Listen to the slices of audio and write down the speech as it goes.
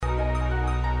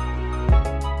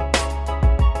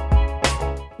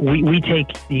we take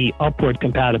the upward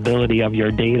compatibility of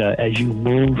your data as you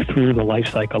move through the life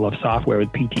cycle of software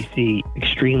with PTC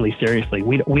extremely seriously.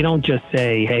 We don't just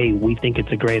say, hey, we think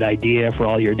it's a great idea for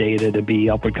all your data to be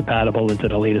upward compatible into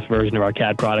the latest version of our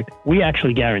CAD product. We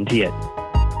actually guarantee it.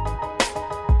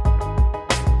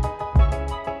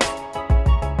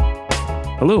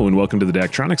 Hello and welcome to the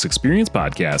Daktronics Experience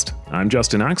Podcast. I'm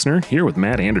Justin Oxner, here with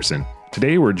Matt Anderson.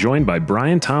 Today we're joined by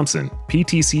Brian Thompson,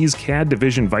 PTC's CAD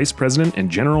Division Vice President and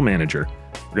General Manager.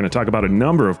 We're going to talk about a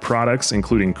number of products,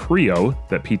 including Creo,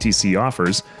 that PTC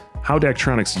offers, how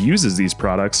Daktronics uses these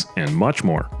products, and much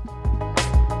more.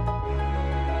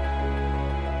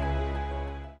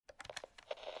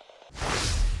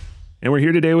 And we're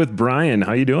here today with Brian.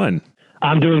 How you doing?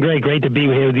 I'm doing great. Great to be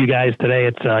here with you guys today.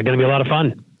 It's going to be a lot of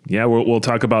fun. Yeah, we'll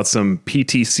talk about some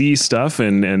PTC stuff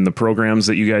and the programs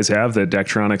that you guys have that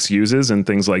Daktronics uses and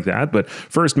things like that. But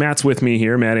first, Matt's with me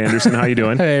here. Matt Anderson, how you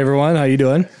doing? Hey, everyone. How you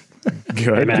doing?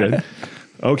 Good, hey, good.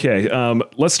 Okay,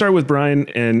 let's start with Brian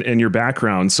and your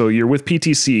background. So you're with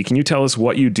PTC. Can you tell us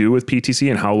what you do with PTC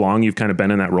and how long you've kind of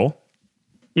been in that role?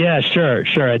 Yeah, sure.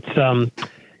 It's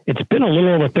been a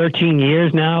little over 13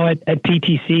 years now at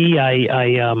PTC.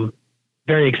 I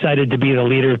very excited to be the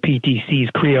leader of PTC's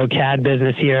Creo CAD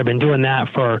business here. I've been doing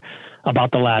that for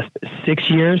about the last 6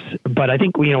 years. But I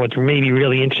think, what's maybe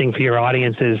really interesting for your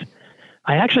audience is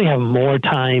I actually have more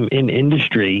time in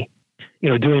industry,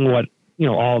 doing what,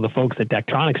 all the folks at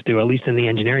Daktronics do, at least in the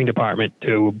engineering department,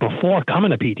 do before coming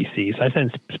to PTC. So I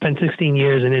spent 16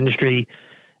 years in industry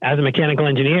as a mechanical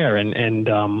engineer and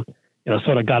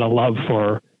sort of got a love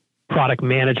for product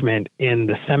management in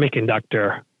the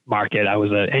semiconductor market. I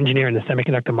was an engineer in the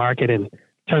semiconductor market, and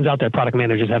turns out that product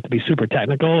managers have to be super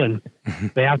technical, and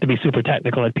they have to be super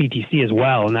technical at PTC as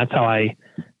well. And that's how I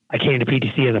came to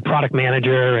PTC as a product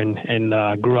manager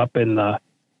and grew up in the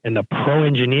pro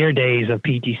engineer days of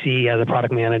PTC as a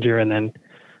product manager. And then,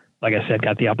 like I said,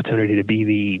 got the opportunity to be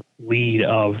the lead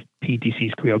of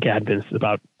PTC's Creo CAD business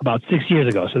about 6 years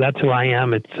ago. So that's who I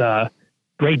am. It's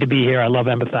great to be here. I love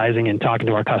empathizing and talking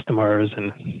to our customers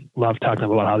and love talking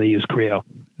about how they use Creo.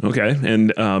 Okay.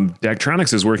 And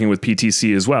Daktronics is working with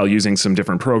PTC as well, using some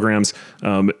different programs.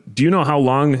 Do you know how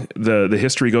long the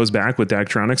history goes back with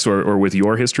Daktronics or with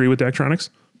your history with Daktronics?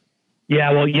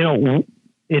 Yeah, well,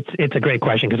 it's a great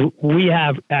question because we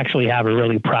actually have a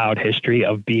really proud history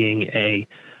of being a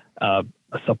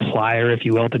supplier, if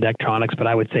you will, to Daktronics, but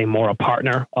I would say more a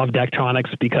partner of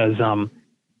Daktronics because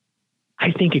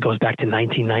I think it goes back to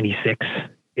 1996.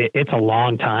 It's a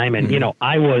long time. And,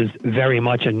 I was very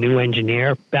much a new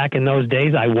engineer back in those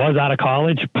days. I was out of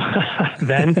college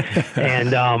then.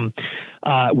 And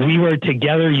we were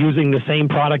together using the same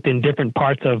product in different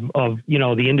parts of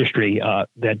the industry,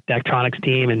 the Daktronics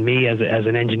team and me as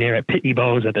an engineer at Pitney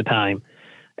Bowes at the time.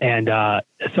 And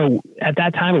so at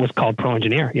that time, it was called Pro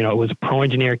Engineer. It was a Pro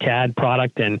Engineer CAD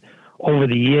product. And over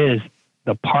the years,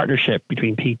 the partnership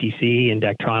between PTC and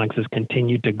Daktronics has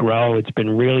continued to grow. It's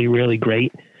been really, really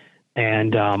great.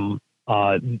 And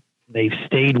they've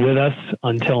stayed with us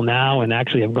until now and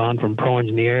actually have gone from Pro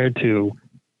Engineer to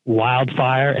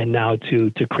Wildfire and now to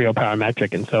Creo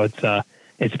Parametric. And so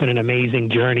it's been an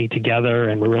amazing journey together,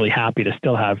 and we're really happy to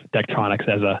still have Daktronics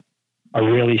as a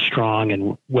really strong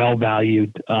and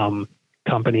well-valued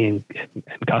company and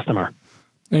customer.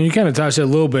 And you kind of touched it a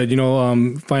little bit,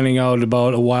 finding out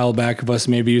about a while back of us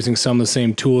maybe using some of the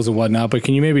same tools and whatnot, but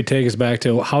can you maybe take us back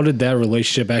to how did that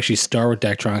relationship actually start with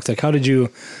Daktronics? Like, how did you,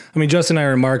 Justin and I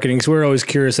are in marketing, so we're always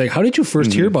curious, like, how did you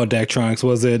first hear about Daktronics?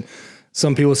 Was it,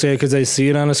 some people say because they see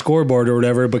it on a scoreboard or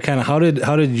whatever, but kind of how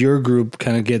did your group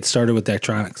kind of get started with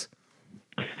Daktronics?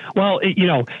 Well,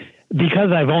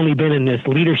 because I've only been in this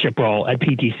leadership role at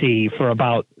PTC for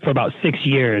about 6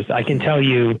 years, I can tell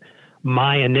you,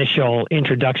 my initial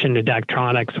introduction to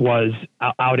Daktronics was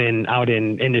out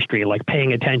in industry, like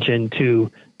paying attention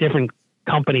to different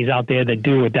companies out there that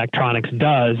do what Daktronics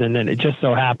does. And then it just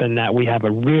so happened that we have a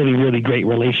really, really great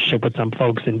relationship with some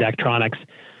folks in Daktronics,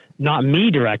 not me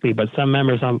directly, but some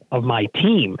members of my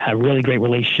team have really great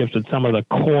relationships with some of the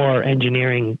core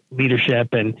engineering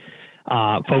leadership and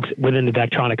folks within the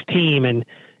Daktronics team. And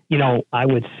I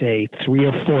would say 3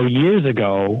 or 4 years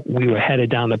ago, we were headed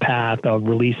down the path of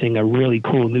releasing a really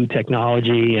cool new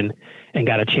technology and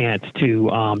got a chance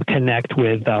to connect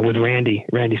with Randy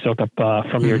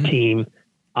Sokup from your team.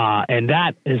 And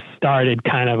that has started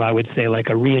kind of, I would say, like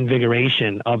a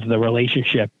reinvigoration of the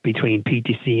relationship between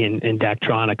PTC and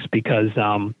Daktronics because,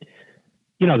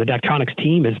 the Daktronics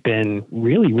team has been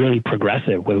really, really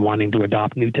progressive with wanting to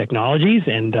adopt new technologies.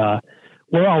 And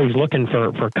we're always looking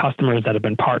for customers that have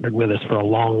been partnered with us for a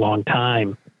long, long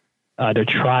time to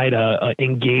try to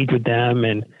engage with them.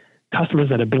 And customers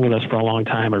that have been with us for a long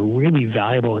time are really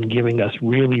valuable in giving us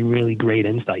really, really great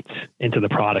insights into the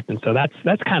product. And so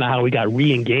that's kind of how we got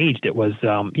re-engaged. It was,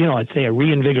 I'd say a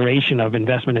reinvigoration of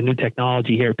investment in new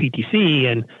technology here at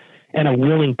PTC, and a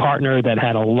willing partner that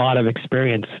had a lot of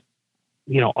experience,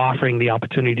 offering the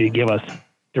opportunity to give us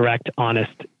direct,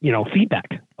 honest,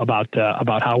 feedback about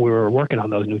how we were working on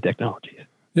those new technologies.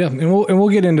 Yeah, and we'll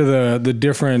get into the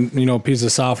different pieces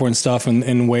of software and stuff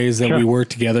and ways that we work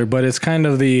together. But it's kind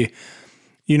of I think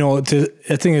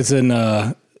it's an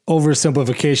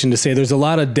oversimplification to say there's a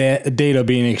lot of data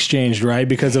being exchanged, right?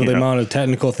 Because of the amount of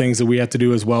technical things that we have to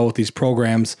do as well with these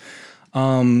programs.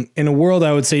 In a world,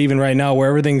 I would say even right now, where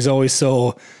everything's always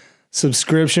so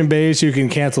subscription based, you can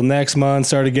cancel next month,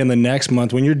 start again the next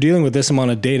month. When you're dealing with this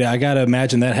amount of data, I got to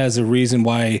imagine that has a reason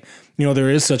why,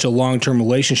 there is such a long-term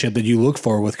relationship that you look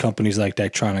for with companies like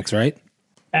Daktronics, right?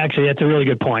 Actually, that's a really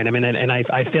good point. I mean, and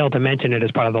I failed to mention it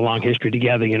as part of the long history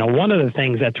together. One of the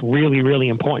things that's really, really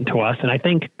important to us, and I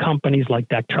think companies like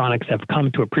Daktronics have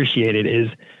come to appreciate it, is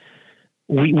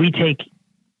we take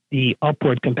the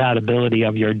upward compatibility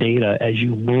of your data as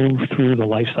you move through the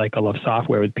life cycle of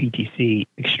software with PTC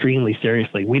extremely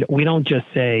seriously. We don't just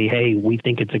say, hey, we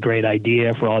think it's a great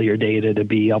idea for all your data to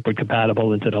be upward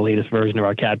compatible into the latest version of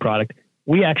our CAD product.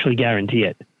 We actually guarantee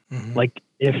it. Mm-hmm. Like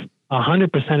if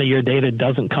 100% of your data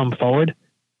doesn't come forward,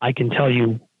 I can tell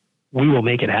you we will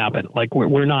make it happen. Like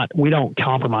we don't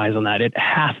compromise on that. It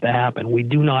has to happen. We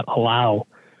do not allow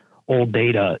old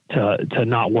data to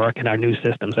not work in our new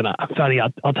systems. And I'll tell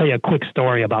you a quick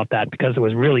story about that because it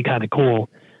was really kind of cool.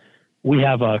 We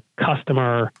have a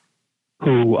customer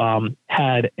who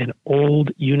had an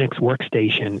old Unix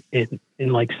workstation in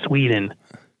like Sweden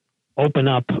open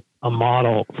up a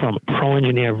model from Pro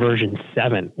Engineer version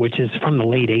 7, which is from the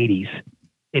late 80s,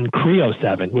 in Creo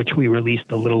 7, which we released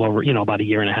a little over, about a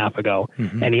year and a half ago.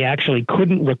 Mm-hmm. And he actually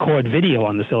couldn't record video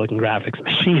on the Silicon Graphics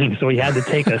machine. So he had to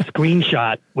take a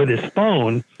screenshot with his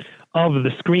phone of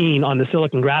the screen on the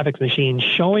Silicon Graphics machine,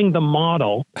 showing the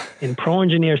model in Pro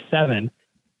Engineer 7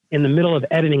 in the middle of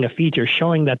editing a feature,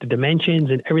 showing that the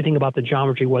dimensions and everything about the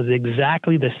geometry was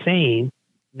exactly the same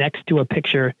next to a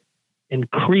picture in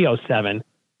Creo 7.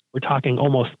 We're talking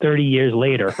almost 30 years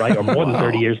later, right? Or more than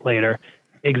 30 years later.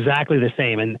 Exactly the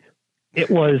same. And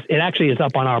it actually is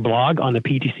up on our blog, on the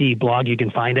PTC blog. You can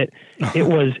find it. It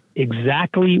was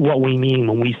exactly what we mean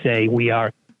when we say we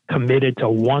are committed to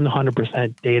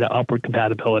 100% data upward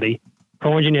compatibility.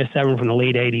 Pro Engineer 7 from the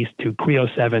late 80s to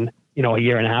Creo 7, a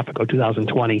year and a half ago,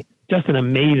 2020. Just an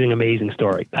amazing, amazing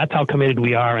story. That's how committed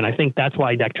we are. And I think that's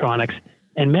why Daktronics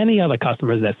and many other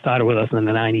customers that started with us in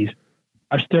the 90s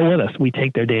are still with us. We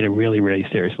take their data really, really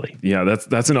seriously. Yeah,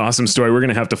 that's an awesome story. We're going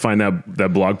to have to find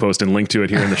that blog post and link to it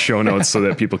here in the show notes so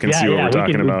that people can see what we're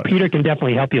talking about. Peter can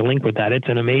definitely help you link with that. It's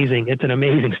an amazing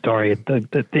story.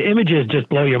 The images just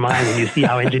blow your mind when you see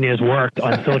how engineers worked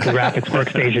on Silicon Graphics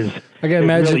workstations. I can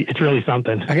imagine it's really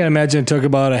something. I can imagine it took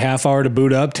about a half hour to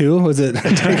boot up too. Was it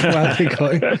take a while to get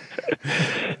going?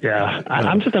 Yeah,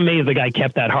 I'm just amazed the guy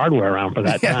kept that hardware around for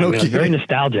that time. No, very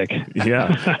nostalgic.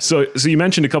 Yeah. So you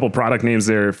mentioned a couple product names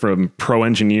there, from Pro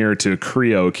Engineer to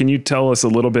Creo. Can you tell us a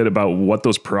little bit about what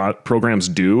those programs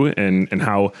do and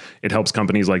how it helps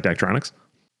companies like Daktronics?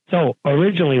 So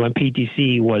originally when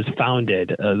PTC was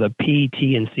founded, the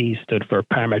PTC stood for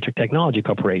Parametric Technology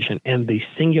Corporation, and the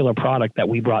singular product that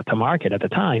we brought to market at the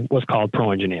time was called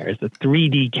Pro Engineer. It's a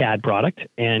 3D CAD product.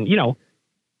 And,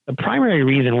 the primary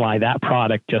reason why that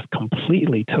product just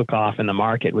completely took off in the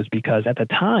market was because at the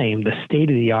time, the state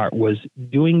of the art was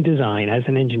doing design as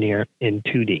an engineer in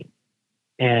 2D.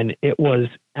 And it was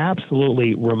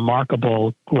absolutely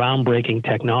remarkable, groundbreaking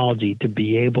technology to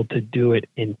be able to do it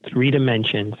in 3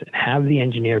 dimensions and have the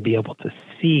engineer be able to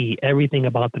see everything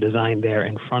about the design there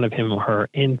in front of him or her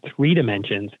in 3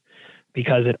 dimensions,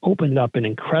 because it opened up an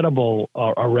incredible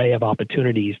array of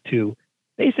opportunities to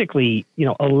basically,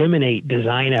 eliminate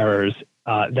design errors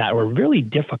that were really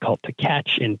difficult to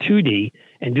catch in 2D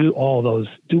and do all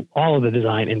of the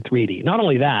design in 3D. Not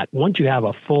only that, once you have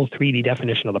a full 3D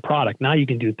definition of the product, now you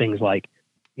can do things like,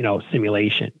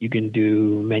 simulation. You can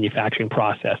do manufacturing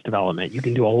process development. You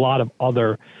can do a lot of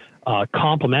other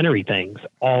complementary things,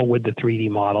 all with the 3D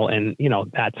model. And,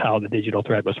 that's how the digital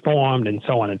thread was formed and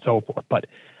so on and so forth. But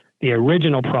the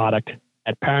original product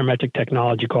at Parametric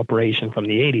Technology Corporation from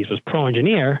the 80s was Pro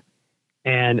Engineer.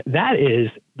 And that is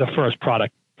the first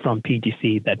product from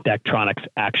PTC that Daktronics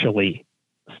actually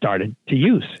started to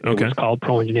use. Okay. It was called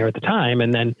Pro Engineer at the time.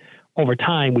 And then over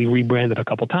time, we rebranded a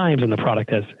couple times and the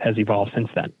product has evolved since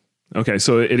then. Okay,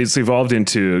 so it has evolved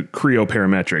into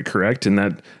cryoparametric, correct? And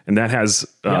that has,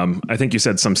 I think you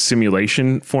said some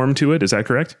simulation form to it. Is that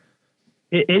correct?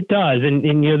 It does,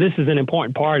 and this is an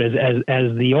important part as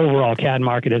the overall CAD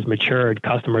market has matured.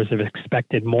 Customers have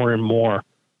expected more and more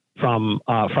from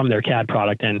their CAD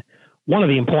product, and one of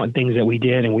the important things that we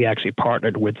did, and we actually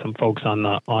partnered with some folks on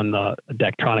the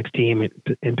Daktronics team,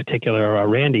 in particular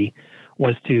Randy,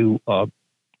 was to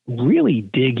really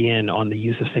dig in on the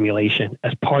use of simulation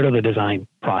as part of the design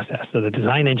process. So the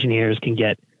design engineers can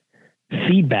get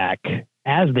feedback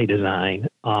as they design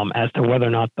as to whether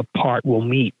or not the part will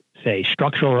meet, say,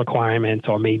 structural requirements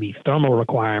or maybe thermal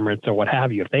requirements or what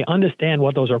have you. If they understand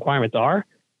what those requirements are,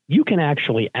 you can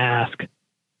actually ask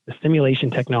the simulation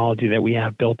technology that we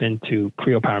have built into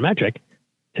cryoparametric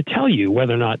to tell you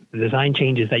whether or not the design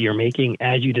changes that you're making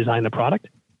as you design the product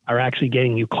are actually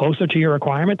getting you closer to your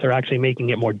requirements or actually making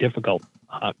it more difficult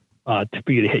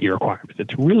for you to hit your requirements.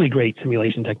 It's really great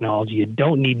simulation technology. You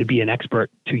don't need to be an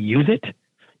expert to use it.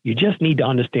 You just need to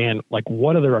understand, like,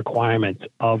 what are the requirements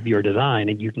of your design,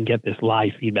 and you can get this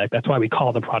live feedback. That's why we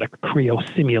call the product Creo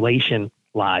Simulation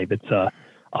Live. It's a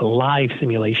live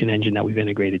simulation engine that we've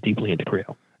integrated deeply into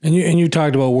Creo. And you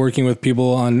talked about working with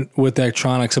people with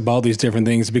Daktronics about these different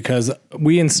things, because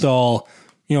we install,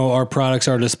 our products,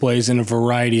 our displays in a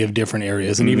variety of different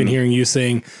areas. And even hearing you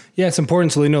saying, yeah, it's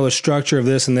important to know the structure of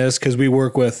this and this, because we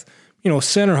work with,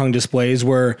 center hung displays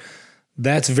where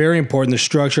that's very important, the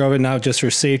structure of it, not just for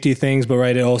safety things, but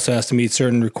it also has to meet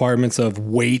certain requirements of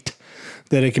weight,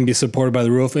 that it can be supported by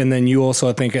the roof. And then you also,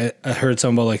 I think I heard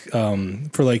something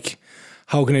about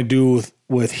how can it do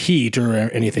with heat or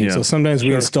anything. Yeah. So sometimes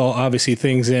we install obviously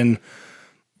things in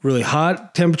really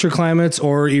hot temperature climates,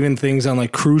 or even things on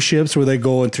cruise ships where they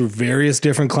go through various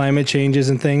different climate changes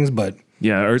and things. But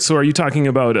yeah. So are you talking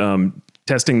about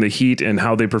testing the heat and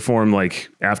how they perform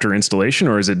after installation,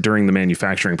 or is it during the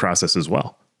manufacturing process as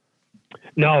well?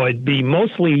 No, it'd be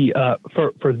mostly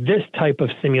for this type of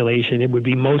simulation. It would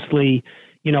be mostly,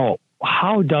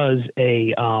 how does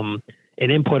an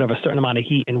input of a certain amount of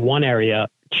heat in one area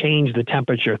change the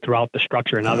temperature throughout the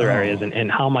structure in other areas,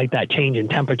 and how might that change in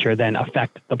temperature then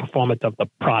affect the performance of the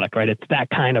product, right? It's that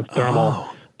kind of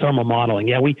thermal modeling.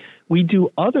 Yeah, we do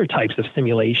other types of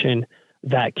simulation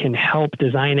that can help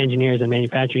design engineers and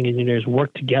manufacturing engineers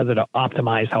work together to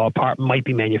optimize how a part might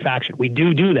be manufactured. We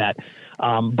do that.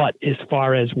 But as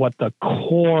far as what the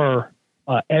core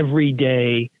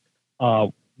everyday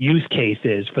use case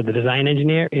is for the design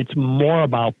engineer, it's more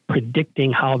about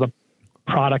predicting how the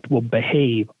product will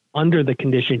behave under the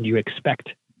condition you expect,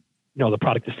 the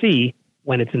product to see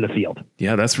when it's in the field.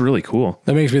 Yeah, that's really cool.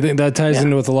 That makes me think that ties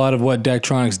into with a lot of what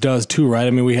Daktronics does too, right?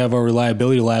 I mean, we have our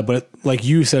reliability lab, but like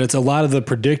you said, it's a lot of the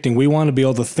predicting. We want to be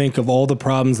able to think of all the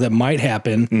problems that might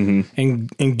happen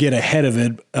and get ahead of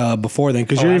it before then.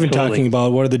 Because you're even talking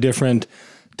about what are the different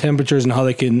temperatures and how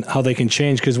they can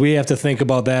change. Because we have to think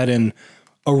about that in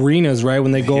arenas, right?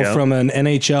 When they go from an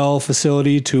NHL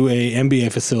facility to a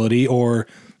NBA facility, or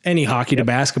any hockey to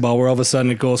basketball, where all of a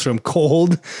sudden it goes from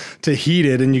cold to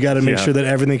heated, and you got to make sure that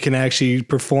everything can actually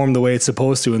perform the way it's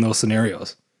supposed to in those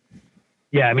scenarios.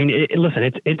 Yeah, I mean,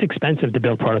 listen, it's expensive to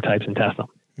build prototypes and test them.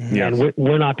 And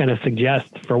we're not going to suggest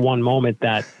for one moment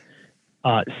that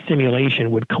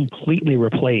simulation would completely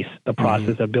replace the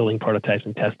process of building prototypes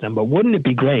and test them. But wouldn't it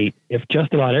be great if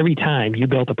just about every time you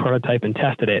built a prototype and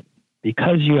tested it,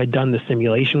 because you had done the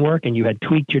simulation work and you had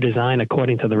tweaked your design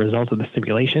according to the results of the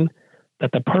simulation,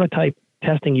 that the prototype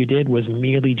testing you did was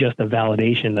merely just a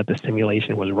validation that the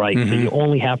simulation was right. So you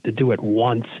only have to do it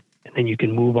once, and then you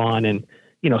can move on and,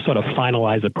 sort of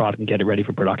finalize the product and get it ready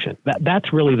for production.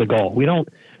 That's really the goal. We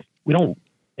don't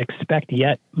expect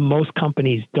yet, most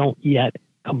companies don't yet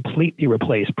completely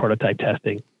replace prototype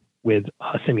testing with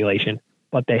simulation,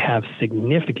 but they have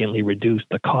significantly reduced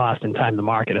the cost and time to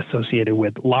market associated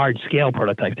with large scale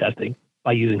prototype testing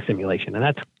by using simulation. And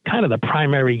that's kind of the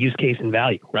primary use case and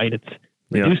value, right? It's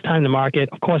reduce time to market,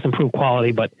 of course, improve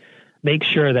quality, but make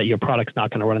sure that your product's not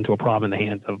going to run into a problem in the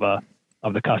hands of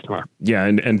the customer. Yeah.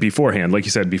 And beforehand, like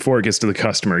you said, before it gets to the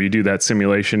customer, you do that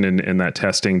simulation and that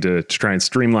testing to try and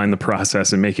streamline the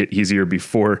process and make it easier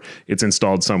before it's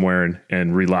installed somewhere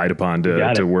and relied upon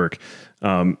to work.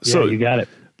 So you got it.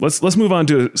 Let's move on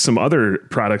to some other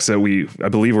products that I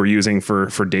believe we're using for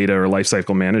data or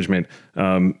lifecycle management.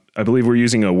 I believe we're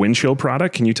using a wind chill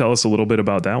product. Can you tell us a little bit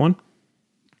about that one?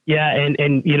 Yeah, and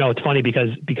it's funny because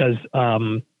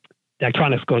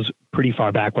Daktronics goes pretty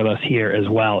far back with us here as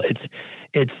well.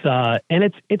 It's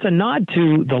a nod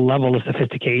to the level of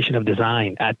sophistication of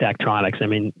design at Daktronics. I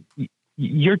mean,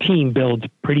 your team builds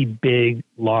pretty big,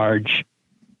 large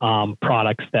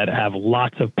products that have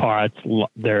lots of parts.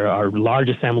 There are large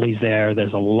assemblies there.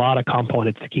 There's a lot of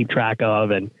components to keep track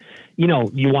of. And,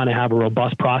 you want to have a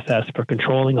robust process for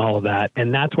controlling all of that.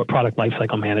 And that's what product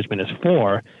lifecycle management is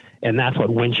for. And that's what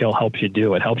Windchill helps you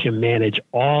do. It helps you manage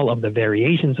all of the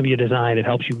variations of your design. It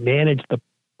helps you manage the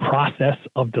process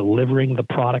of delivering the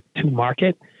product to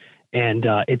market. And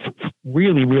it's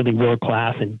really, really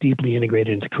world-class and deeply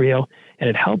integrated into Creo. And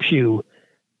it helps you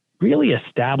really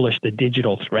establish the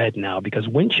digital thread now, because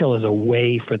Windchill is a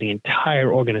way for the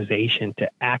entire organization to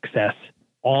access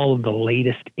all of the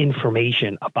latest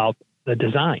information about the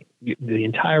design. The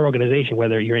entire organization,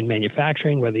 whether you're in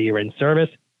manufacturing, whether you're in service,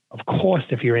 of course,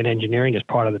 if you're in engineering as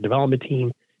part of the development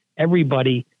team,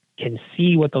 everybody can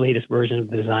see what the latest version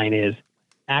of the design is,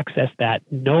 access that,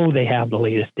 know they have the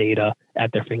latest data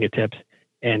at their fingertips,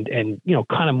 and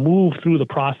kind of move through the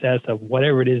process of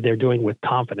whatever it is they're doing with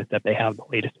confidence that they have the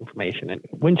latest information. And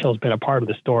Windchill's been a part of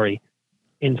the story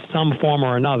in some form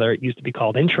or another. It used to be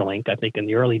called Intralink, I think, in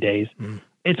the early days.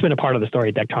 It's been a part of the story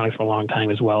at Daktronics for a long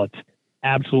time as well. It's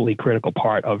absolutely critical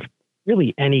part of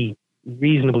really any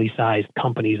reasonably sized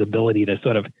company's ability to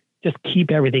sort of just keep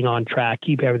everything on track,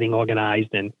 keep everything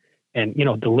organized, and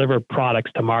deliver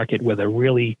products to market with a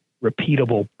really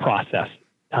repeatable process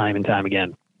time and time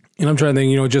again. And I'm trying to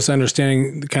think, just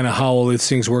understanding kind of how all these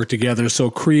things work together. So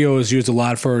Creo is used a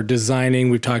lot for designing.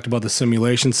 We've talked about the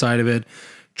simulation side of it,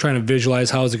 trying to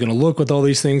visualize how is it going to look with all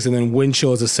these things. And then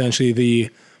Windchill is essentially the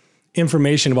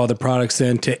information about the products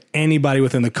then to anybody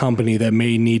within the company that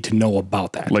may need to know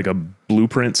about that. Like a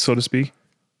blueprint, so to speak?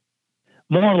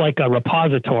 More like a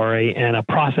repository and a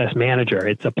process manager.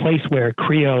 It's a place where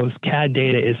Creo's CAD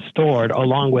data is stored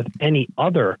along with any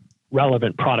other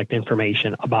relevant product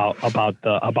information about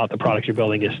the products you're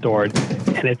building is stored.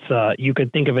 And it's you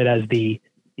could think of it as the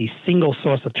single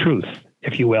source of truth,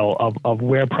 if you will, of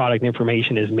where product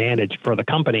information is managed for the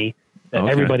company that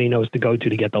everybody knows to go to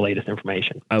get the latest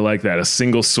information. I like that. A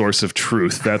single source of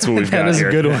truth. That's what we've got That is here.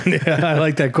 a good one. Yeah, I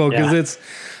like that quote because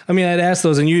I'd ask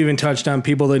those, and you even touched on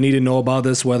people that need to know about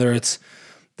this, whether it's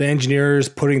the engineers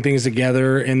putting things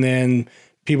together and then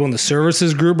people in the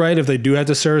services group, right? If they do have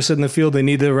to service it in the field, they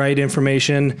need the right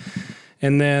information.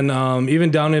 And then even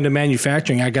down into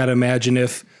manufacturing, I got to imagine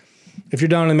if you're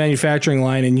down in the manufacturing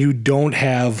line and you don't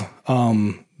have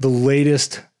the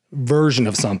latest version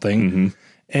of something,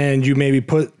 and you maybe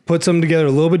put something together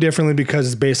a little bit differently because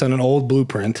it's based on an old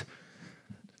blueprint,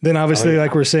 then obviously,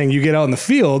 like we're saying, you get out in the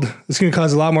field, it's going to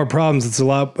cause a lot more problems. It's a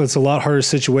lot harder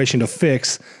situation to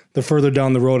fix the further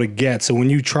down the road it gets. So when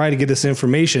you try to get this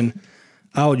information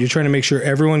out, you're trying to make sure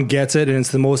everyone gets it and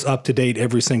it's the most up to date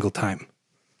every single time.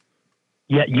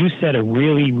 Yeah, you said a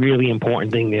really, really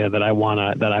important thing there that I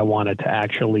wanted to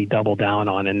actually double down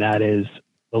on, and that is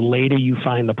the later you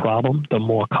find the problem, the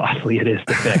more costly it is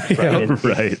to fix. Right?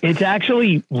 Right. It's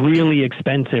actually really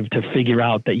expensive to figure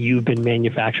out that you've been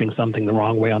manufacturing something the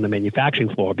wrong way on the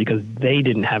manufacturing floor because they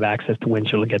didn't have access to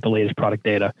Windchill to get the latest product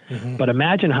data. But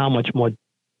imagine how much more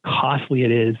costly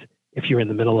it is if you're in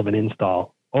the middle of an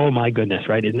install. Oh my goodness,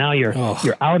 right? And now you're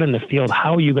out in the field.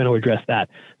 How are you going to address that?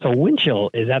 So Windchill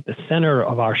is at the center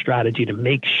of our strategy to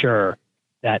make sure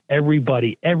that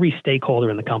every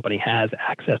stakeholder in the company has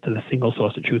access to the single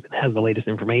source of truth and has the latest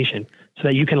information so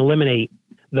that you can eliminate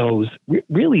those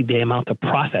really the amount of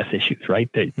process issues,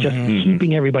 right? That just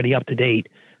keeping everybody up to date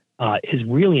is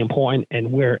really important.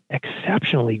 And we're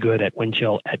exceptionally good at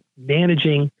Windchill at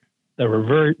managing the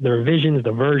revisions,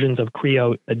 the versions of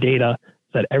Creo, the data,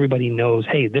 so that everybody knows,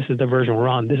 hey, this is the version we're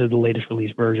on, this is the latest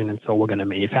release version, and so we're going to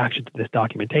manufacture to this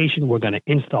documentation, we're going to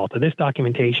install to this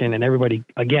documentation, and everybody,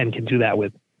 again, can do that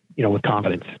with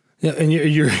confidence. Yeah, and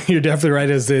you're definitely right,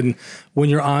 as in when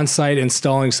you're on site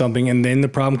installing something and then the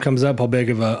problem comes up, how big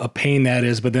of a pain that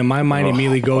is. But then my mind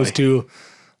immediately goes to,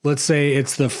 let's say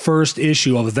it's the first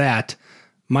issue of that.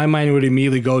 My mind would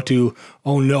immediately go to,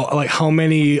 oh no, like how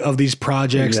many of these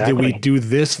projects did we do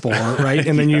this for, right?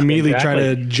 And then you immediately try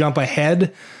to jump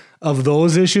ahead of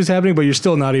those issues happening, but you're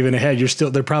still not even ahead.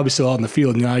 They're probably still out in the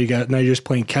field. Now you're just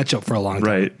playing catch up for a long time.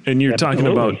 Right. And you're talking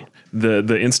about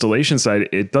the installation side.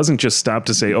 It doesn't just stop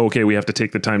to say, okay, we have to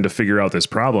take the time to figure out this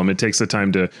problem. It takes the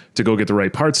time to go get the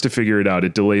right parts to figure it out.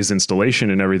 It delays installation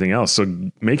and everything else. So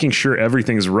making sure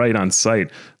everything's right on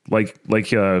site, like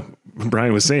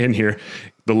Brian was saying here,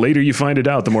 the later you find it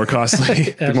out, the more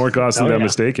costly that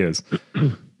mistake is.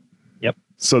 Yep.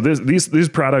 So these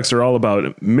products are all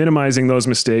about minimizing those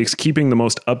mistakes, keeping the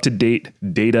most up-to-date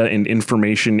data and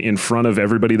information in front of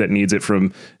everybody that needs it,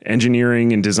 from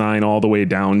engineering and design all the way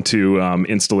down to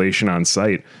installation on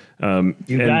site.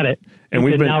 You got it. And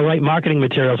we can now write marketing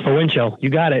materials for Windchill. You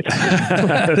got it.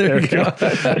 There we go.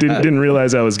 Didn't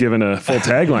realize I was given a full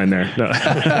tagline there. No.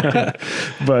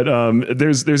 But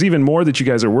there's even more that you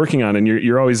guys are working on, and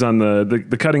you're always on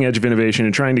the cutting edge of innovation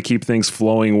and trying to keep things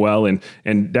flowing well. And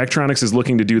Daktronics is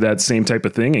looking to do that same type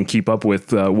of thing and keep up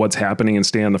with what's happening and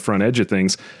stay on the front edge of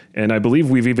things. And I believe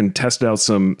we've even tested out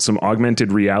some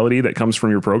augmented reality that comes from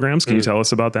your programs. Can you tell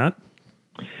us about that?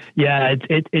 Yeah,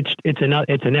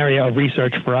 it's an area of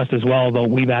research for us as well, though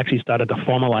we've actually started to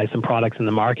formalize some products in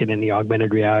the market in the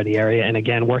augmented reality area. And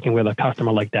again, working with a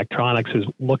customer like Daktronics who's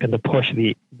looking to push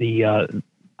the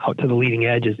out to the leading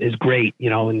edge is great,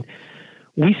 and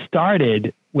we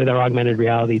started with our augmented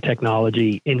reality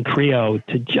technology in Creo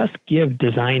to just give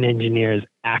design engineers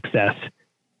access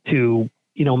to,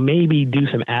 maybe do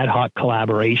some ad hoc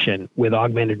collaboration with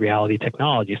augmented reality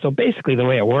technology. So basically the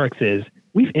way it works is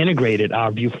we've integrated our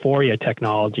Vuforia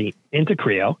technology into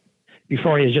Creo.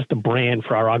 Vuforia is just a brand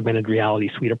for our augmented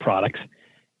reality suite of products.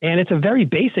 And it's a very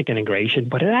basic integration,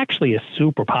 but it actually is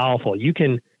super powerful. You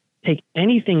can take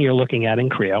anything you're looking at in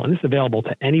Creo, and this is available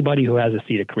to anybody who has a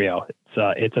seat of Creo.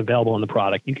 It's available in the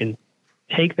product. You can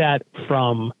take that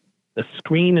from the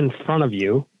screen in front of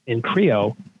you in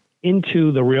Creo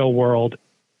into the real world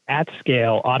at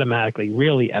scale automatically,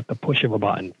 really at the push of a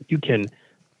button. You can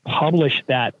publish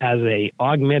that as a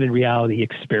augmented reality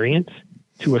experience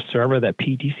to a server that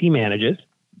PTC manages.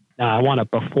 Now, I want to,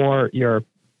 before your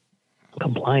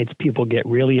compliance people get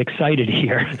really excited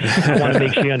here, I want to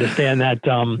make sure you understand that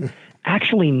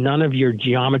actually none of your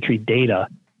geometry data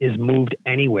is moved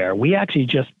anywhere. We actually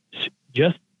just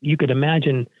you could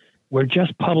imagine we're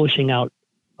just publishing out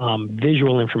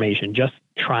visual information, just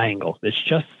triangles. It's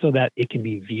just so that it can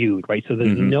be viewed, right? So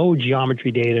there's no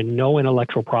geometry data, no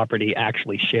intellectual property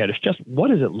actually shared. It's just, what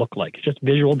does it look like? It's just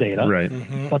visual data. Right.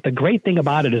 But the great thing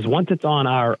about it is once it's on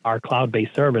our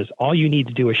cloud-based servers, all you need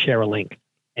to do is share a link.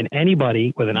 And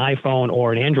anybody with an iPhone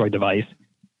or an Android device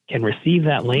can receive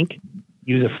that link,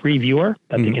 use a free viewer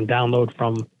that they can download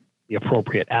from the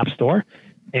appropriate app store,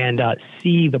 and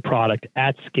see the product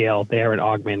at scale there in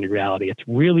augmented reality. It's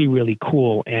really, really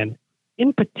cool. And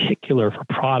in particular for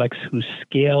products whose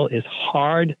scale is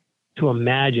hard to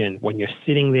imagine when you're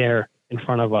sitting there in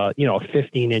front of a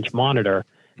 15-inch monitor,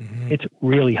 it's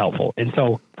really helpful. And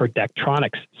so for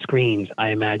Daktronics screens, I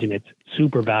imagine it's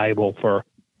super valuable for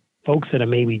folks that are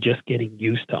maybe just getting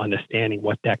used to understanding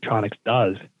what Daktronics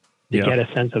does to get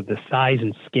a sense of the size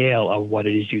and scale of what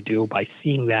it is you do by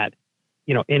seeing that,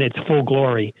 in its full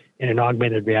glory in an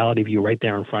augmented reality view right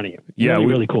there in front of you. Yeah,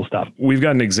 really cool stuff. We've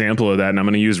got an example of that, and I'm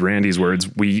going to use Randy's words.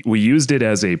 We used it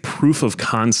as a proof of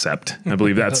concept. I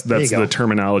believe that's the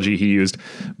terminology he used.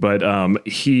 But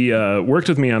he worked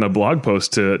with me on a blog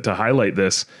post to highlight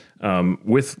this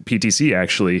with PTC,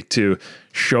 actually, to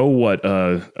show what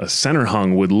a center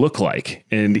hung would look like.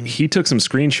 And he took some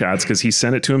screenshots because he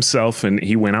sent it to himself, and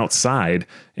he went outside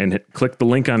and clicked the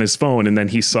link on his phone, and then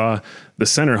he saw the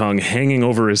center hung hanging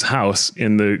over his house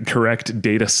in the correct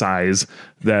data size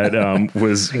that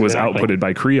was outputted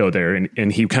by Creo there.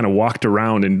 And he kind of walked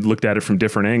around and looked at it from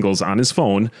different angles on his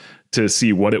phone to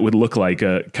see what it would look like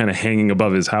kind of hanging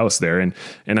above his house there. And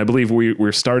I believe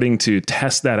we're starting to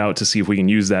test that out to see if we can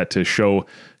use that to show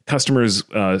customers,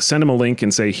 send them a link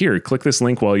and say, here, click this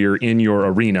link while you're in your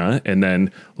arena, and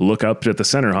then look up at the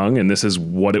center hung, and this is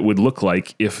what it would look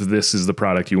like if this is the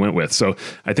product you went with. So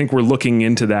I think we're looking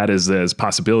into that as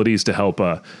possibilities to help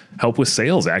with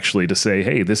sales, actually, to say,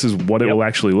 hey, this is what it will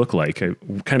actually look like.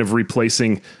 Kind of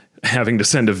replacing having to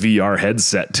send a VR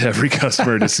headset to every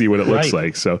customer to see what it looks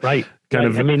like. So kind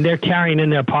of, I mean, they're carrying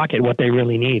in their pocket what they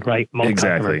really need, right? Most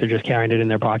customers, they're just carrying it in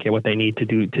their pocket what they need to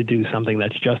do something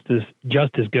that's just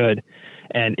as good.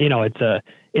 And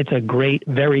it's a great,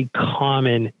 very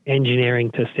common engineering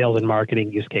to sales and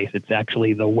marketing use case. It's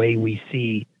actually the way we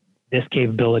see this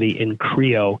capability in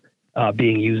Creo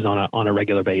being used on a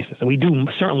regular basis. And we do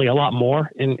certainly a lot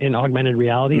more in augmented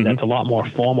reality. That's a lot more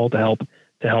formal to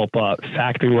help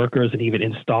factory workers and even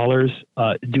installers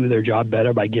do their job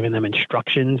better by giving them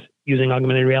instructions using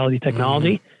augmented reality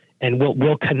technology. And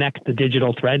we'll connect the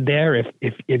digital thread there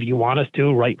if you want us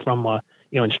to, right from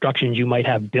instructions you might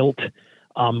have built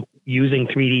using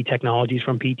 3D technologies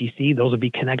from PTC. Those will be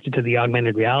connected to the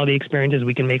augmented reality experiences.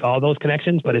 We can make all those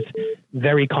connections, but it's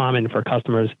very common for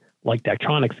customers like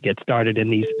Daktronics to get started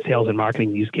in these sales and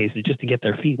marketing use cases just to get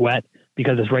their feet wet,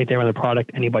 because it's right there in the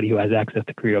product. Anybody who has access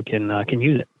to Creo can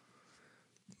use it.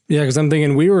 Yeah, because I'm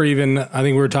thinking I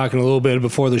think we were talking a little bit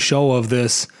before the show of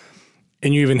this.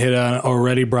 and you even hit on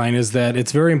already, Brian, is that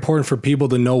it's very important for people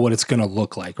to know what it's going to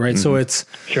look like, right? So it's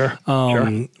Sure.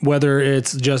 whether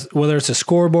it's a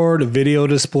scoreboard, a video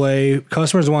display,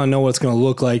 customers want to know what it's going to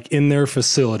look like in their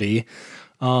facility.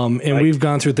 And we've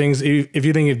gone through things. If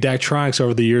you think of Daktronics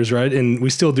over the years, right, and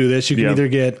we still do this, you can either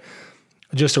get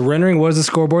just a rendering. What does the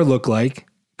scoreboard look like?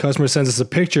 Customer sends us a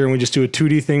picture, and we just do a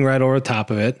 2D thing right over the top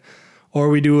of it, or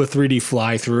we do a 3D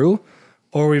fly through.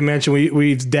 Or we mentioned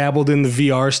we've dabbled in the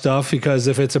VR stuff, because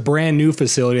if it's a brand new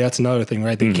facility, that's another thing,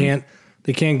 right? They can't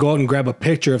go out and grab a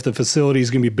picture if the facility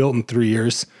is going to be built in 3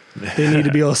 years. They need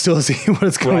to be able to still see what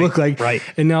it's going to look like. Right.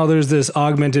 And now there's this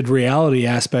augmented reality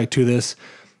aspect to this.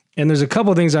 And there's a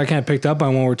couple of things I kind of picked up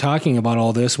on when we're talking about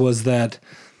all this, was that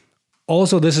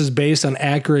also this is based on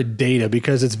accurate data,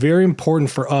 because it's very important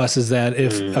for us is that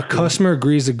if a customer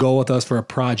agrees to go with us for a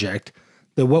project,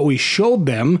 that what we showed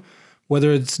them,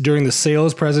 whether it's during the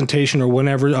sales presentation or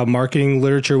whenever marketing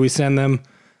literature we send them,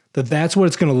 that's what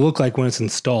it's going to look like when it's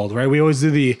installed, right? We always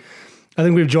do I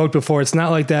think we've joked before, it's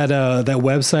not like that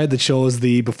website that shows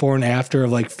the before and after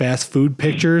of like fast food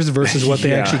pictures versus what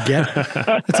they actually get.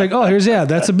 It's like, oh,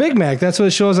 that's a Big Mac. That's what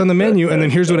it shows on the menu. And then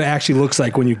here's what it actually looks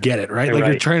like when you get it, right? Like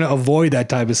you're trying to avoid that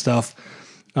type of stuff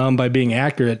by being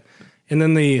accurate. And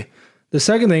then the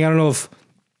second thing, I don't know if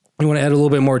you want to add a little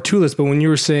bit more to this, but when you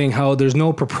were saying how there's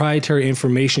no proprietary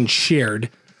information shared,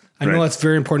 I know that's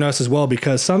very important to us as well,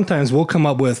 because sometimes we'll come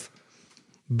up with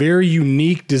very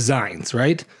unique designs,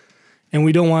 right? And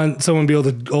we don't want someone to be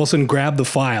able to all of a sudden grab the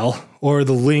file or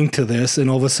the link to this and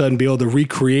all of a sudden be able to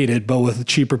recreate it, but with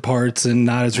cheaper parts and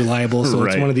not as reliable. So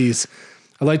it's one of these,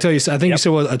 I like to tell you, I think you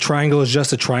said a triangle is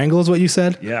just a triangle is what you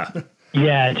said? Yeah.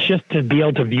 Yeah, it's just to be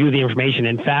able to view the information.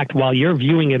 In fact, while you're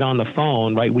viewing it on the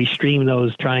phone, right, we stream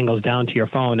those triangles down to your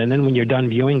phone, and then when you're done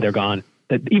viewing, they're gone.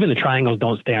 Even the triangles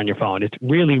don't stay on your phone. It's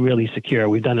really, really secure.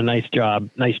 We've done a nice job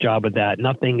with that.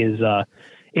 Nothing is,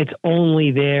 it's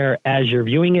only there as you're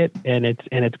viewing it, and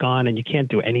it's gone, and you can't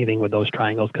do anything with those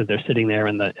triangles because they're sitting there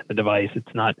in the device.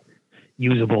 It's not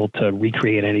usable to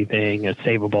recreate anything. It's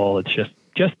savable. It's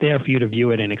just there for you to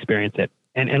view it and experience it.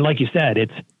 And like you said,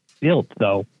 it's built,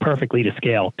 though, perfectly to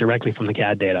scale directly from the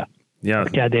CAD data. Yeah.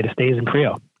 The CAD data stays in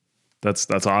Creo.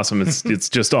 That's awesome. It's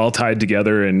just all tied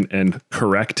together and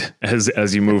correct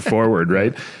as you move forward,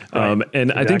 right? And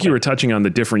exactly. I think you were touching on the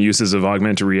different uses of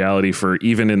augmented reality for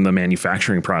even in the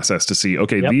manufacturing process to see,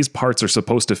 okay, these parts are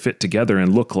supposed to fit together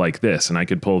and look like this, and I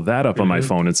could pull that up on my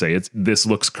phone and say this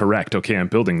looks correct. Okay, I'm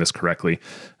building this correctly.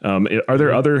 Are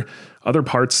there other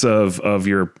parts of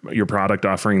your product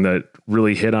offering that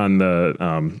really hit on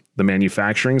the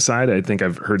manufacturing side? I think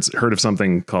I've heard of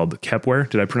something called Kepware.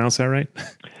 Did I pronounce that right?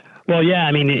 Well, yeah,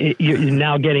 I mean, you're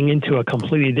now getting into a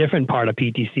completely different part of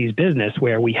PTC's business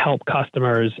where we help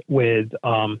customers with,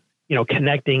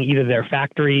 connecting either their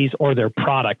factories or their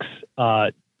products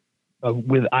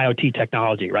with IoT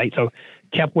technology, right? So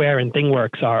Kepware and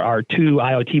ThingWorks are two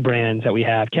IoT brands that we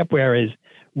have. Kepware is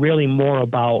really more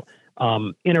about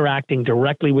interacting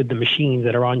directly with the machines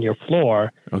that are on your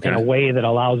floor in a way that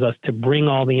allows us to bring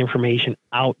all the information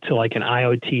out to like an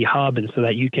IoT hub, and so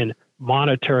that you can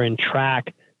monitor and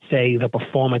track, say, the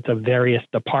performance of various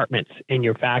departments in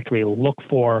your factory, look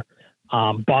for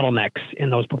bottlenecks in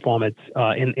those performance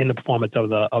in the performance of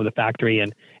the factory,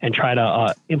 and try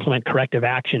to implement corrective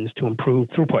actions to improve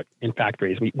throughput in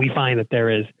factories. We find that there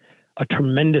is a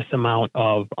tremendous amount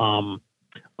of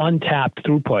untapped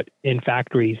throughput in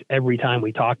factories every time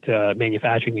we talk to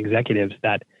manufacturing executives,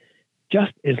 that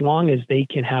just as long as they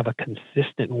can have a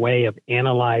consistent way of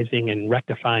analyzing and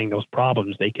rectifying those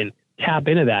problems, they can tap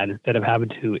into that instead of having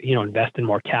to, invest in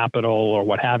more capital or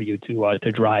what have you to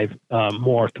drive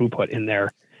more throughput in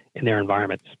their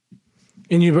environments.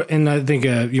 And I think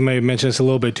you may have mentioned this a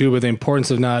little bit too, but the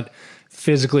importance of not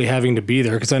physically having to be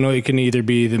there, because I know it can either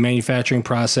be the manufacturing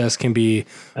process can be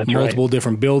multiple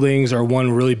different buildings or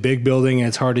one really big building, and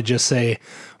it's hard to just say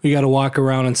we got to walk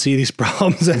around and see these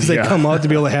problems as they come out. To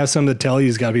be able to have something to tell you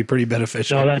has got to be pretty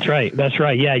beneficial. No, that's right.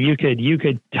 Yeah, you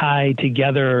could tie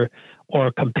together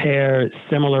or compare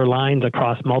similar lines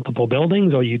across multiple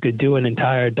buildings, or you could do an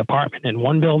entire department in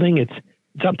one building. It's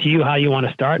up to you how you want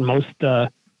to start. Most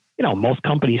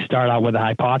companies start out with a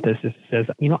hypothesis that says,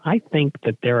 I think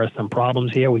that there are some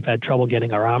problems here. We've had trouble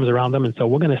getting our arms around them. And so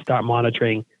we're going to start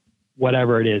monitoring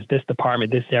whatever it is, this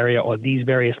department, this area, or these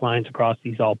various lines across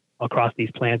these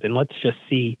plants. And let's just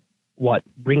see what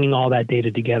bringing all that data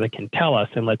together can tell us.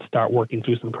 And let's start working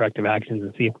through some corrective actions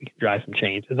and see if we can drive some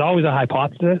change. There's always a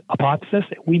hypothesis.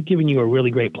 We've given you a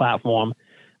really great platform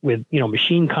with,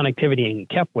 machine connectivity and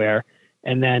Kepware,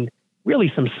 and then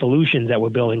really some solutions that we're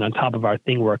building on top of our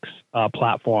ThingWorks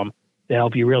platform to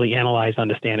help you really analyze,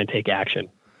 understand, and take action.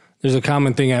 There's a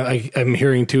common thing I'm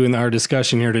hearing too in our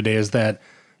discussion here today is that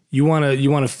you want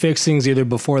to fix things either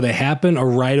before they happen or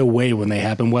right away when they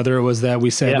happen, whether it was that we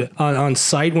said on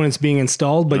site when it's being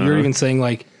installed, but you're even saying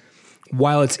like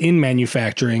while it's in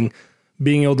manufacturing,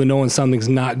 being able to know when something's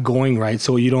not going right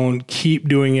so you don't keep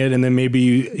doing it and then maybe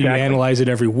you analyze it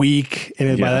every week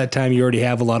and by that time you already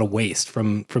have a lot of waste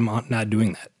from not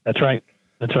doing that. That's right.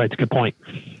 It's a good point.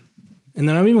 And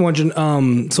then I'm even wondering,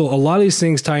 so a lot of these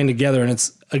things tying together, and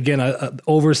it's, again, a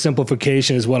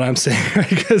oversimplification is what I'm saying, right?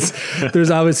 Because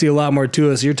there's obviously a lot more to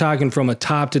us. You're talking from a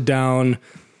top to down.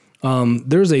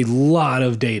 There's a lot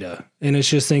of data, and it's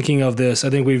just thinking of this. I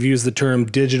think we've used the term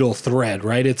digital thread,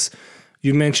 right?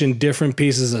 You mentioned different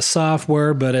pieces of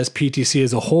software, but as PTC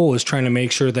as a whole is trying to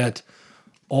make sure that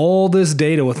all this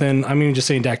data within, I'm even just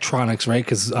saying Daktronics, right?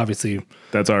 Because obviously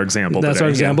that's our example. That's our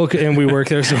example, and we work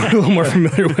there, so we're a little more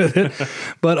familiar with it.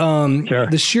 But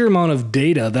the sheer amount of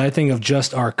data that I think of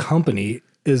just our company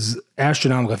is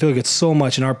astronomical. I feel like it's so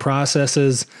much in our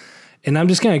processes, and I'm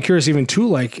just kind of curious, even too,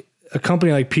 like a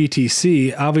company like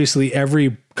PTC. Obviously,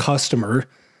 every customer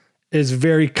is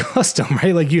very custom,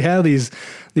 right? Like you have these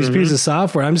pieces of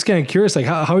software. I'm just kind of curious, like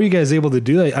how are you guys able to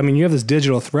do that? I mean, you have this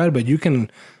digital thread, but you can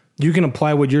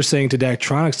apply what you're saying to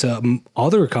Daktronics to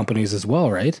other companies as well,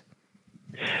 right?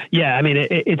 Yeah, I mean,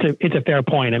 it's a fair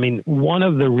point. I mean, one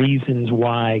of the reasons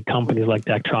why companies like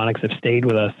Daktronics have stayed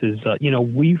with us is,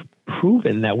 we've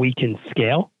proven that we can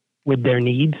scale with their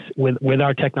needs with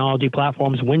our technology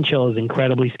platforms. Windchill is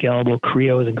incredibly scalable.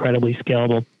 Creo is incredibly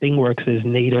scalable. ThingWorx is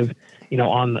native,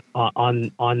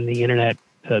 on the internet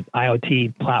to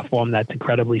IoT platform that's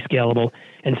incredibly scalable.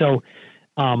 And so,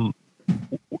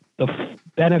 the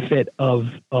benefit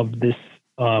of this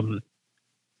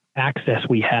access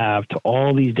we have to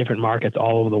all these different markets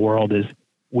all over the world is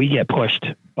we get pushed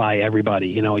by everybody.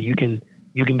 You can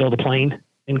build a plane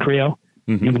in Creo,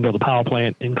 you can build a power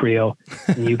plant in Creo,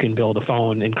 and you can build a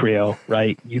phone in Creo,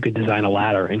 right? You could design a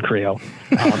ladder in Creo.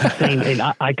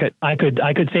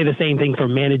 I could say the same thing for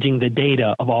managing the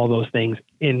data of all those things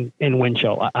in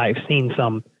Windchill. I've seen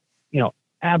some,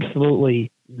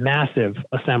 absolutely massive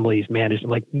assemblies managed,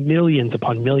 like millions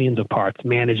upon millions of parts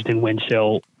managed in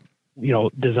Windchill,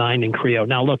 designed in Creo.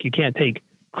 Now, look, you can't take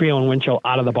Creo and Windchill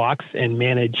out of the box and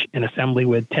manage an assembly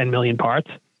with 10 million parts.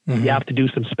 You have to do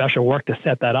some special work to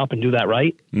set that up and do that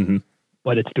right.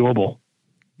 But it's doable.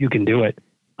 You can do it.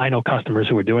 I know customers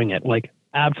who are doing it, like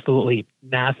absolutely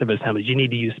massive assemblies. You need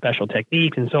to use special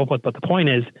techniques and so forth. But the point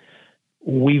is,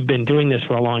 we've been doing this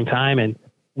for a long time, and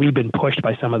we've been pushed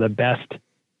by some of the best,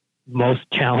 most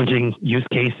challenging use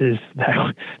cases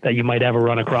that you might ever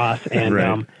run across.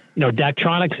 And,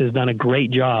 Daktronics has done a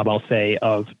great job, I'll say,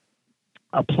 of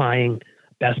applying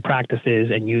best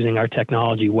practices and using our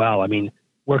technology well. I mean,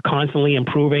 we're constantly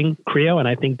improving Creo, and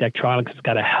I think Daktronics has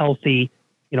got a healthy,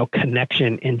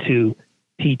 connection into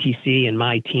PTC and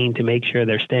my team to make sure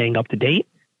they're staying up to date.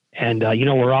 And,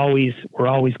 we're always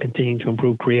continuing to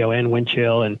improve Creo and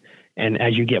Windchill, and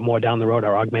as you get more down the road,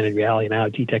 our augmented reality and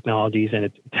IoT technologies. And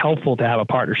it's helpful to have a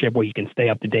partnership where you can stay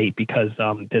up to date because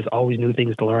there's always new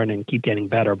things to learn and keep getting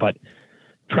better. But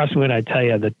trust me when I tell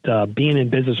you that being in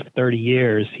business for 30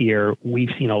 years here, we've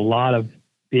seen a lot of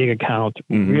big accounts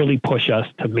really push us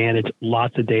to manage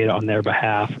lots of data on their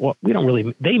behalf. Well,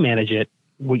 they manage it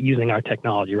using our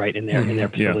technology, right, in their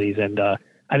facilities. And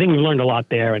I think we've learned a lot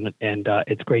there, and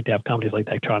it's great to have companies like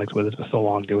Daktronics with us for so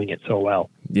long doing it so well.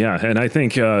 Yeah, and I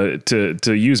think to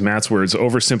use Matt's words,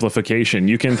 oversimplification,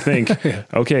 you can think,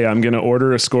 okay, I'm going to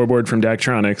order a scoreboard from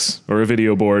Daktronics or a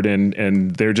video board,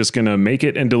 and they're just going to make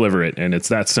it and deliver it, and it's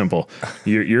that simple.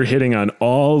 You're hitting on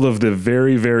all of the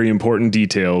very, very important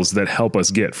details that help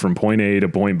us get from point A to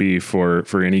point B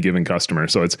for any given customer.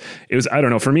 So it was I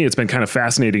don't know, for me, it's been kind of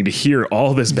fascinating to hear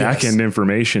all this back-end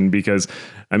information because,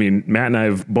 I mean, Matt and I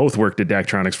have both worked at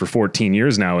Daktronics for 14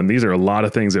 years now, and these are a lot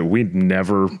of things that we'd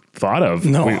never thought of.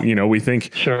 No. We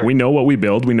think we know what we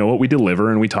build, we know what we deliver,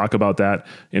 and we talk about that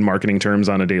in marketing terms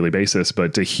on a daily basis.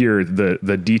 But to hear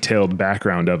the detailed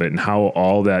background of it and how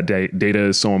all that data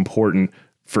is so important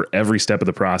for every step of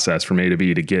the process from A to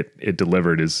B to get it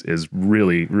delivered is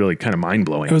really, really kind of mind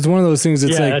blowing. It was one of those things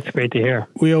that's that's great to hear.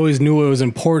 We always knew it was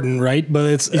important, right?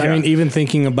 But I mean, even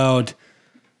thinking about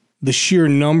the sheer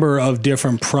number of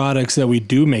different products that we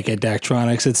do make at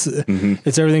Daktronics,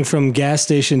 it's everything from gas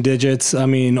station digits, I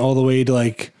mean, all the way to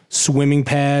like swimming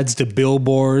pads to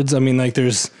billboards. I mean, like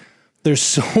there's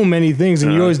so many things,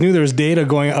 and you always knew there was data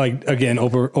going, like, again,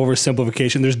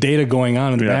 oversimplification, there's data going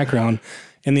on in the background.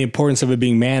 and the importance of it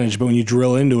being managed. But when you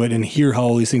drill into it and hear how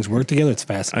all these things work together, it's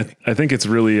fascinating. I think it's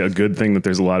really a good thing that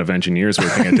there's a lot of engineers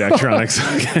working at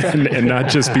Daktronics and not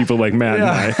just people like Matt and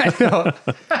I.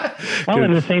 Well,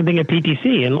 and the same thing at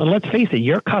PTC. And let's face it,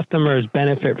 your customers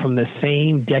benefit from the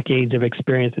same decades of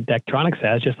experience that Daktronics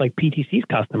has, just like PTC's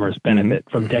customers benefit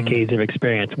from decades of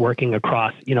experience working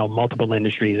across, multiple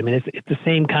industries. I mean, it's the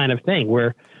same kind of thing.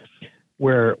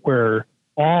 We're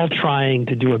all trying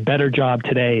to do a better job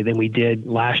today than we did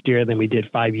last year, than we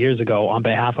did 5 years ago on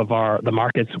behalf of the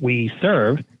markets we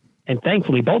serve. And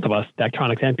thankfully, both of us,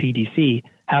 Daktronics and PTC,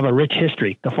 have a rich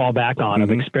history to fall back on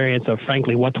of experience of,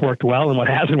 frankly, what's worked well and what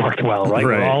hasn't worked well, right?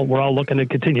 We're all looking to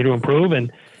continue to improve.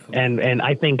 And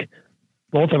I think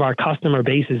both of our customer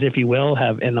bases, if you will,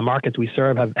 and the markets we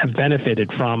serve have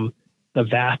benefited from the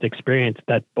vast experience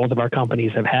that both of our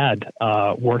companies have had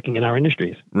working in our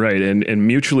industries. Right. And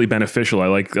mutually beneficial. I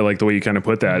like the way you kind of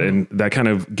put that. And that kind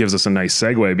of gives us a nice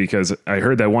segue, because I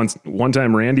heard that one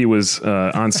time Randy was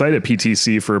on site at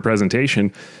PTC for a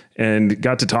presentation and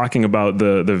got to talking about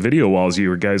the video walls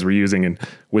you guys were using. And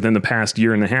within the past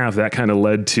year and a half, that kind of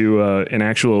led to an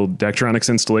actual Daktronics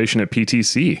installation at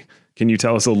PTC. Can you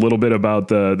tell us a little bit about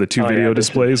the two video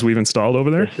displays we've installed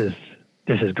over there?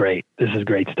 This is great. This is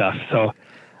great stuff. So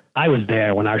I was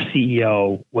there when our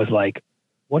CEO was like,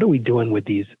 what are we doing with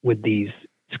these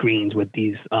screens, with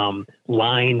these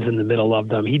lines in the middle of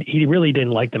them? He really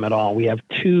didn't like them at all. We have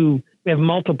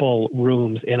multiple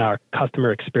rooms in our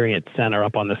customer experience center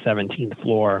up on the 17th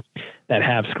floor that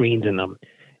have screens in them.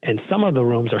 And some of the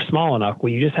rooms are small enough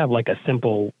where you just have like a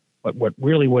simple, what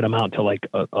really would amount to like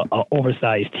a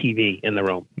oversized TV in the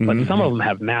room. But some of them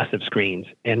have massive screens.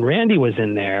 And Randy was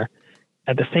in there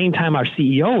at the same time our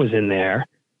CEO was in there,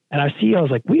 and our CEO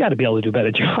was like, we got to be able to do a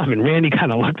better job. And Randy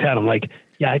kind of looked at him like,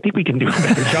 yeah, I think we can do a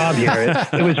better job here.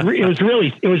 It was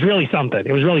really something.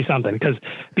 It was really something because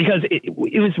it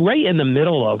was right in the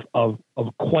middle of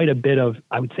quite a bit of,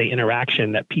 I would say,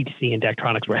 interaction that PTC and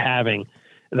Daktronics were having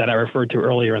that I referred to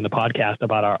earlier in the podcast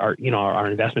about our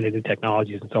investment in new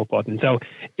technologies and so forth. And so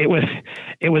it was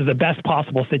the best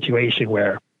possible situation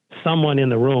where someone in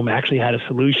the room actually had a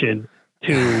solution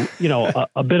to,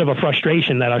 a bit of a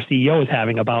frustration that our CEO was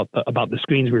having about the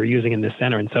screens we were using in this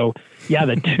center. And so, yeah,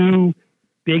 the two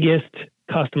biggest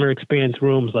customer experience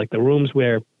rooms, like the rooms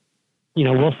where,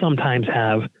 we'll sometimes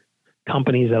have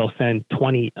companies that'll send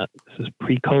 20, this is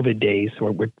pre-COVID days,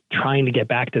 or we're trying to get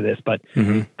back to this, but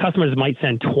customers might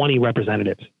send 20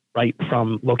 representatives, right,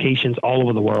 from locations all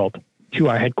over the world to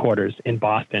our headquarters in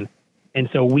Boston. And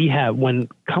so when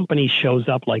company shows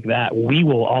up like that, we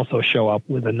will also show up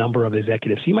with a number of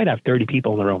executives. So you might have 30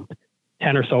 people in the room,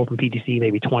 10 or so from PTC,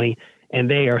 maybe 20.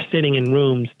 And they are sitting in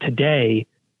rooms today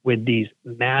with these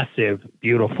massive,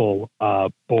 beautiful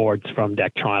boards from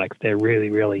Daktronics. They're really,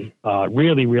 really,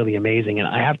 really amazing. And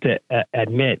I have to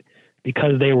admit,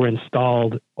 because they were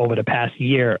installed over the past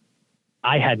year,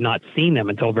 I had not seen them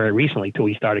until very recently, till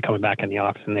we started coming back in the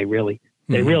office, and they really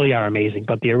are amazing.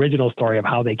 But the original story of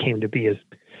how they came to be is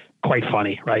quite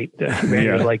funny, right? Randy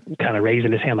was like kind of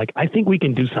raising his hand, like, I think we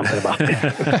can do something about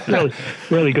this. really,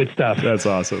 really good stuff. That's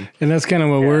awesome. And that's kind of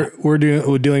what we're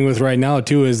dealing with right now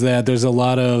too, is that there's a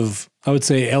lot of, I would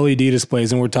say, LED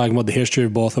displays, and we're talking about the history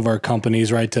of both of our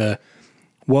companies, right? To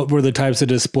what were the types of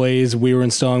displays we were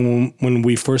installing when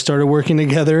we first started working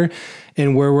together,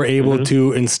 and where we're able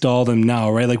to install them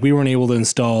now, right? Like we weren't able to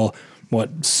install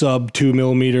sub 2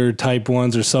 millimeter type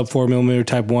ones or sub 4 millimeter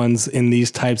type ones in these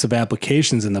types of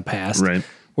applications in the past. Right.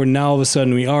 Where now all of a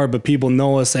sudden we are, but people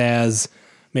know us as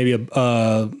maybe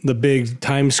the big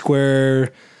Times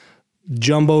Square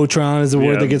Jumbotron is the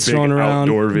word that gets thrown around.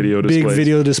 Outdoor video displays. Big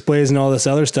video displays and all this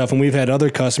other stuff. And we've had other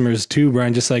customers too,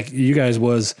 Brian, just like you guys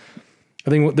was. I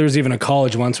think there was even a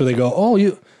college once where they go, oh,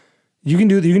 you can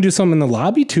do something in the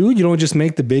lobby too. You don't just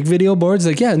make the big video boards.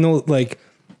 Like, yeah, no, like,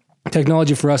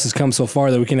 technology for us has come so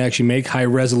far that we can actually make high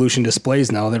resolution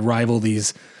displays now that rival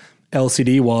these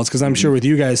LCD walls. Because I'm sure with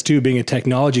you guys too, being a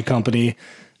technology company,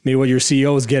 maybe what your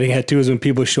CEO is getting at too is when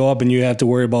people show up and you have to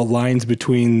worry about lines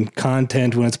between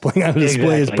content when it's playing on a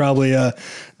display is probably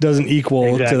doesn't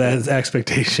equal to that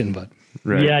expectation. But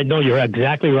Right. Yeah, no, you're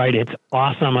exactly right. It's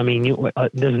awesome. I mean,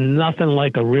 there's nothing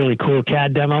like a really cool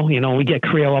CAD demo. We get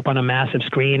Creo up on a massive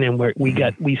screen, and we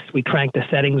crank the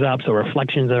settings up so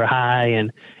reflections are high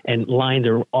and lines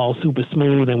are all super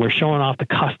smooth, and we're showing off the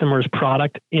customer's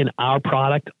product in our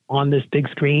product on this big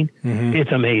screen. Mm-hmm.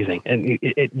 It's amazing, and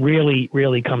it really,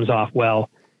 really comes off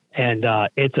well. And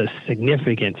it's a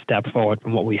significant step forward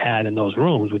from what we had in those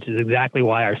rooms, which is exactly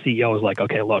why our CEO was like,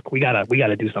 "Okay, look, we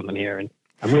gotta do something here." And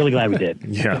I'm really glad we did.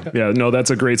 Yeah. No,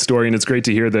 that's a great story, and it's great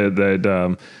to hear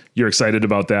that you're excited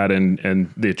about that,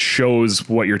 and it shows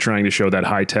what you're trying to show, that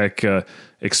high tech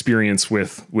experience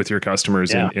with your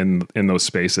customers in those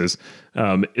spaces.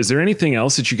 Is there anything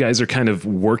else that you guys are kind of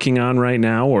working on right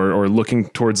now, or looking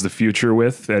towards the future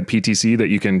with at PTC that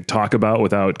you can talk about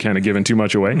without kind of giving too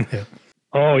much away? Yeah.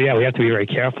 Oh yeah, we have to be very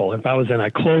careful. If I was in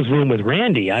a closed room with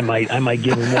Randy, I might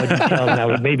give him more details than I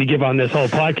would maybe give on this whole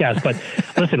podcast. But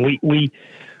listen,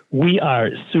 we are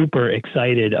super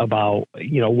excited about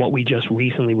what we just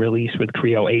recently released with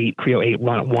Creo 8. Creo 8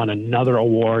 won another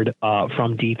award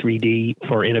from D3D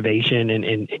for innovation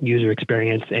and user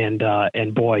experience.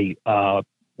 And boy,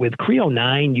 with Creo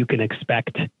 9, you can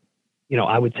expect,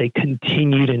 I would say,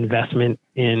 continued investment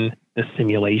in the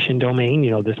simulation domain.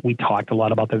 We talked a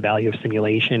lot about the value of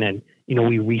simulation, and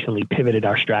we recently pivoted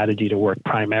our strategy to work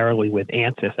primarily with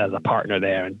Ansys as a partner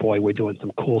there. And boy, we're doing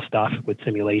some cool stuff with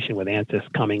simulation with Ansys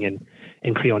coming in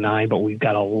Creo 9, but we've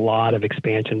got a lot of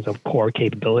expansions of core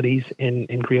capabilities in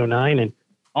Creo 9. And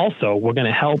also we're going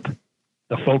to help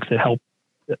the folks that help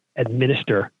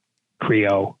administer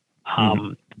Creo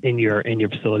in your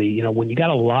facility. When you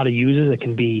got a lot of users, it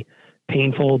can be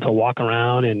painful to walk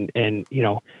around and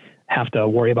have to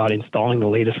worry about installing the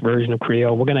latest version of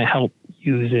Creo. We're going to help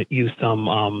use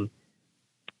some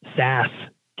SaaS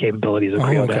capabilities of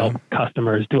Creo to help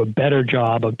customers do a better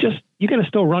job of you're going to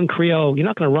still run Creo. You're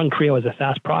not going to run Creo as a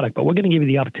SaaS product, but we're going to give you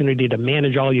the opportunity to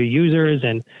manage all your users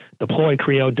and deploy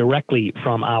Creo directly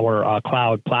from our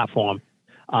cloud platform.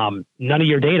 None of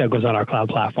your data goes on our cloud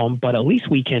platform, but at least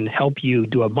we can help you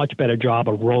do a much better job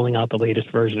of rolling out the latest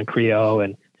version of Creo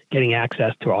and getting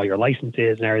access to all your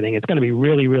licenses and everything. It's going to be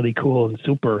really, really cool and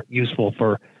super useful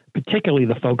for particularly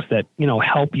the folks that,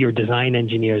 help your design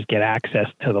engineers get access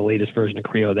to the latest version of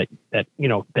Creo that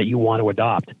you want to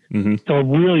adopt. Mm-hmm. So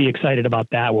we're really excited about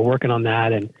that. We're working on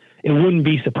that, and it wouldn't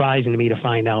be surprising to me to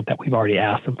find out that we've already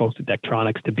asked some folks at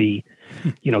Daktronics to be,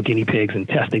 guinea pigs and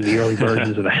testing the early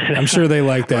versions of that. I'm sure they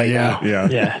like that. Right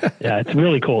Yeah. It's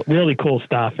really cool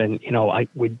stuff. And,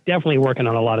 we're definitely working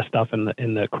on a lot of stuff in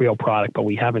the Creo product, but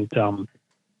we haven't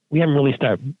really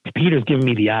started. Peter's giving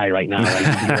me the eye right now. Right?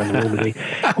 He's here in the room with me.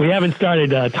 We haven't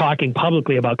started talking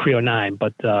publicly about Creo 9,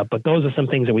 but those are some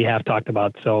things that we have talked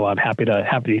about. So I'm happy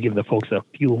to give the folks a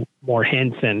few more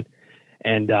hints, and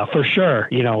for sure,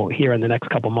 here in the next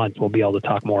couple months, we'll be able to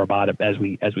talk more about it as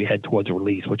we head towards a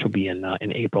release, which will be in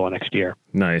April of next year.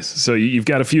 Nice. So you've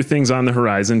got a few things on the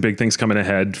horizon, big things coming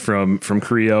ahead from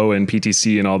Creo and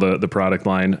PTC and all the product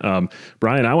line.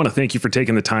 Brian, I want to thank you for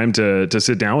taking the time to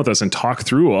sit down with us and talk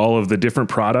through all of the different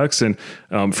products and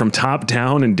from top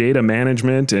down and data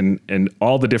management and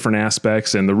all the different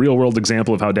aspects and the real world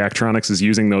example of how Daktronics is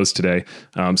using those today.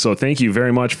 So thank you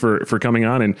very much for coming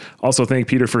on, and also thank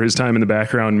Peter for his time in the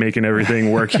background making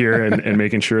everything work here and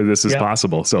making sure this is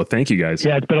possible. So thank you guys.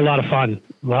 Yeah, it's been a lot of fun.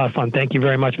 Thank you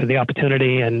very much for the opportunity,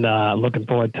 and looking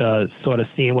forward to sort of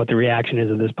seeing what the reaction is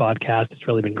of this podcast. It's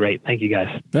really been great. Thank you guys.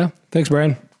 Yeah. Thanks,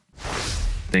 Brian.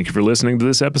 Thank you for listening to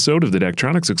this episode of the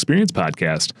Daktronics Experience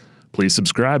Podcast. Please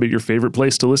subscribe at your favorite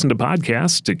place to listen to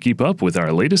podcasts to keep up with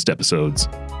our latest episodes.